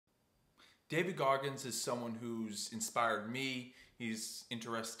David Goggins is someone who's inspired me. He's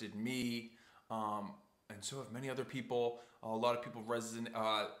interested me, and so have many other people. A lot of people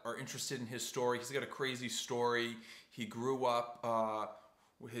are interested in his story. He's got a crazy story. He grew up.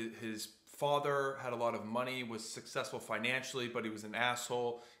 His father had a lot of money, was successful financially, but he was an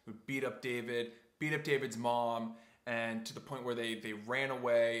asshole. He would beat up David's mom, and to the point where they ran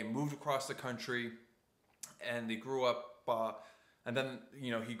away and moved across the country, and they grew up. And then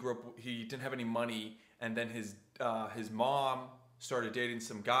he grew up. He didn't have any money, and then his mom started dating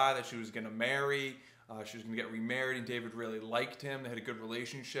some guy that she was going to marry. She was going to get remarried, and David really liked him. They had a good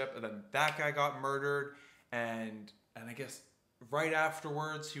relationship, and then that guy got murdered, and I guess right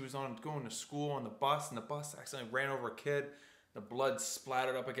afterwards he was going to school on the bus, and the bus accidentally ran over a kid. The blood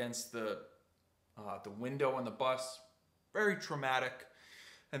splattered up against the window on the bus. Very traumatic.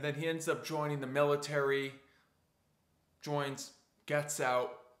 And then he ends up joining the military. Gets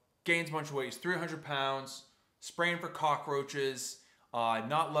out, gains a bunch of weight. He's 300 pounds, spraying for cockroaches,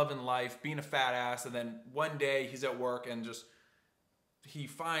 not loving life, being a fat ass. And then one day he's at work and he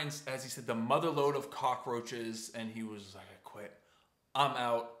finds, as he said, the mother load of cockroaches, and he was like, I quit. I'm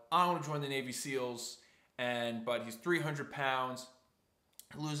out. I want to join the Navy SEALs. But he's 300 pounds.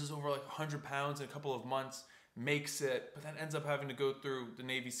 He loses over like 100 pounds in a couple of months, makes it, but then ends up having to go through the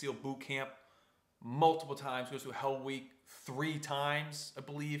Navy SEAL boot camp multiple times, goes through Hell Week 3 times, I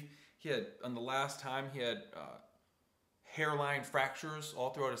believe. On the last time, he had hairline fractures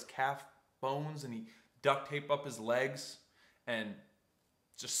all throughout his calf bones, and he duct taped up his legs and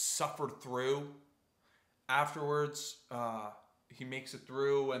just suffered through. Afterwards, he makes it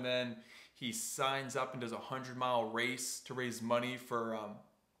through, and then he signs up and does a 100-mile race to raise money for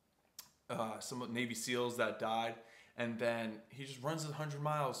some Navy SEALs that died. And then he just runs 100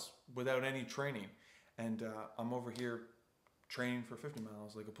 miles without any training. And I'm over here training for 50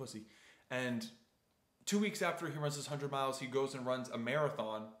 miles like a pussy. And 2 weeks after he runs his 100 miles, he goes and runs a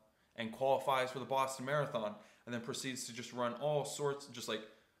marathon and qualifies for the Boston Marathon. And then proceeds to just run all sorts, just like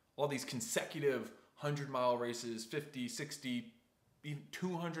all these consecutive 100-mile races, 50, 60, even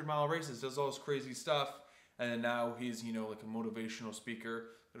 200-mile races, does all this crazy stuff. And then now he's, like a motivational speaker,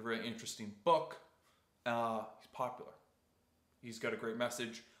 a very interesting book. He's popular. He's got a great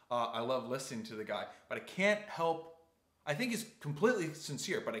message. I love listening to the guy, but I can't help, I think he's completely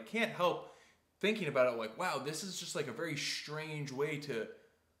sincere, but I can't help thinking about it like, wow, this is just like a very strange way to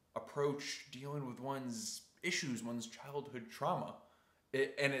approach dealing with one's issues, one's childhood trauma.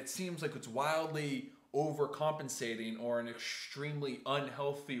 And it seems like it's wildly overcompensating or an extremely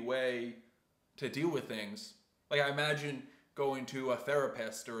unhealthy way to deal with things. Like, I imagine going to a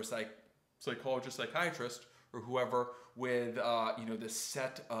therapist or a psychologist, psychiatrist, or whoever with, this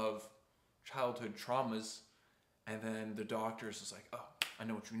set of childhood traumas, and then the doctor's just like, oh, I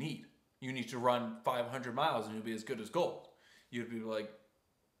know what you need. You need to run 500 miles and you'll be as good as gold. You'd be like,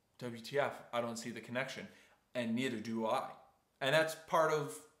 WTF, I don't see the connection. And neither do I. And that's part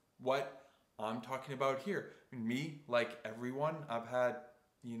of what I'm talking about here. Me, like everyone, I've had,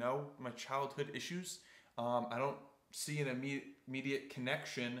 my childhood issues. I don't see an immediate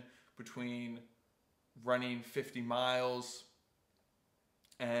connection between running 50 miles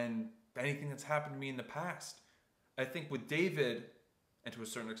and anything that's happened to me in the past. I think with David, and to a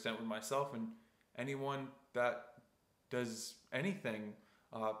certain extent with myself, and anyone that does anything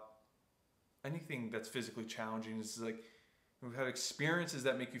that's physically challenging, is like, we've had experiences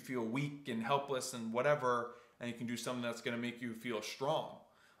that make you feel weak and helpless and whatever, and you can do something that's going to make you feel strong.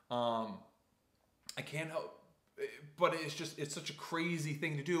 I can't help, but it's such a crazy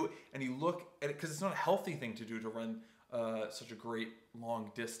thing to do, and you look at it, because it's not a healthy thing to do, to run such a great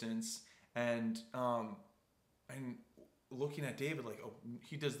long distance, and looking at David, like, oh,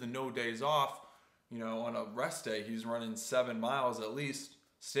 he does the no days off, on a rest day, he's running 7 miles at least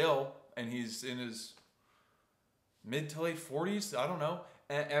still, and he's in his mid to late 40s, I don't know.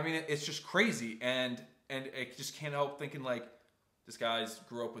 And, I mean, it's just crazy, and I just can't help thinking, like, this guy's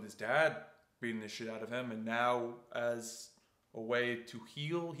grew up with his dad beating the shit out of him, and now, as a way to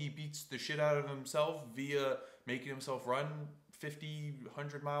heal, he beats the shit out of himself via making himself run 50,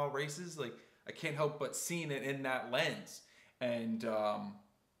 100-mile races. Like, I can't help but seeing it in that lens, and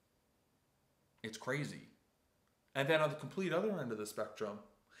it's crazy. And then on the complete other end of the spectrum,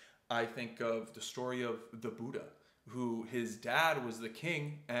 I think of the story of the Buddha, who his dad was the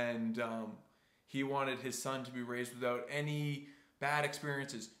king, and he wanted his son to be raised without any bad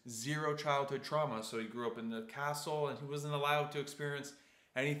experiences, 0 childhood trauma. So he grew up in the castle, and he wasn't allowed to experience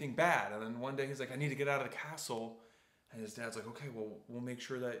anything bad. And then one day he's like, I need to get out of the castle. And his dad's like, okay, well, we'll make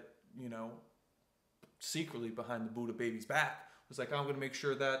sure that, secretly behind the Buddha baby's back, was like, I'm going to make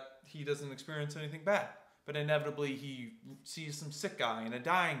sure that he doesn't experience anything bad. But inevitably, he sees some sick guy and a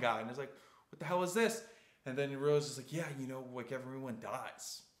dying guy, and is like, what the hell is this? And then he realizes, like, yeah, you know, like everyone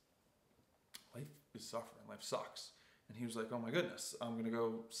dies. Life is suffering. Life sucks. And he was like, oh my goodness, I'm going to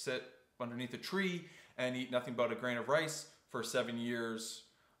go sit underneath a tree and eat nothing but a grain of rice for 7 years,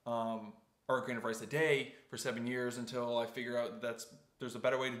 or a grain of rice a day for 7 years until I figure out there's a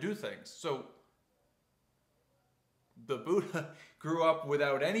better way to do things. So the Buddha grew up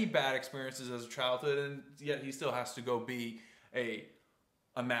without any bad experiences as a childhood, and yet he still has to go be a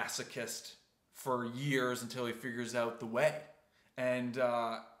masochist for years until he figures out the way. And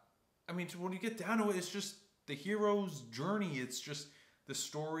I mean, when you get down to it, it's just the hero's journey. It's just the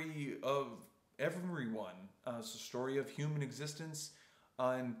story of everyone. It's the story of human existence.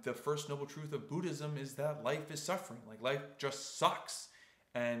 And the first noble truth of Buddhism is that life is suffering. Like, life just sucks.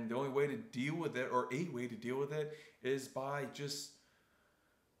 And the only way to deal with it, or a way to deal with it, is by just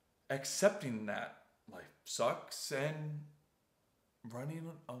accepting that life sucks and running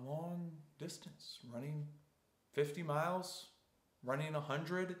a long distance, running 50 miles, running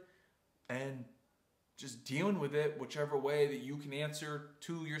 100, and just dealing with it whichever way that you can answer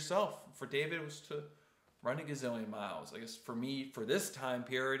to yourself. For David, it was to run a gazillion miles. I guess for me, for this time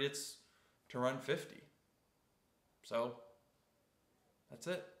period, it's to run 50. So that's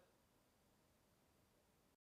it.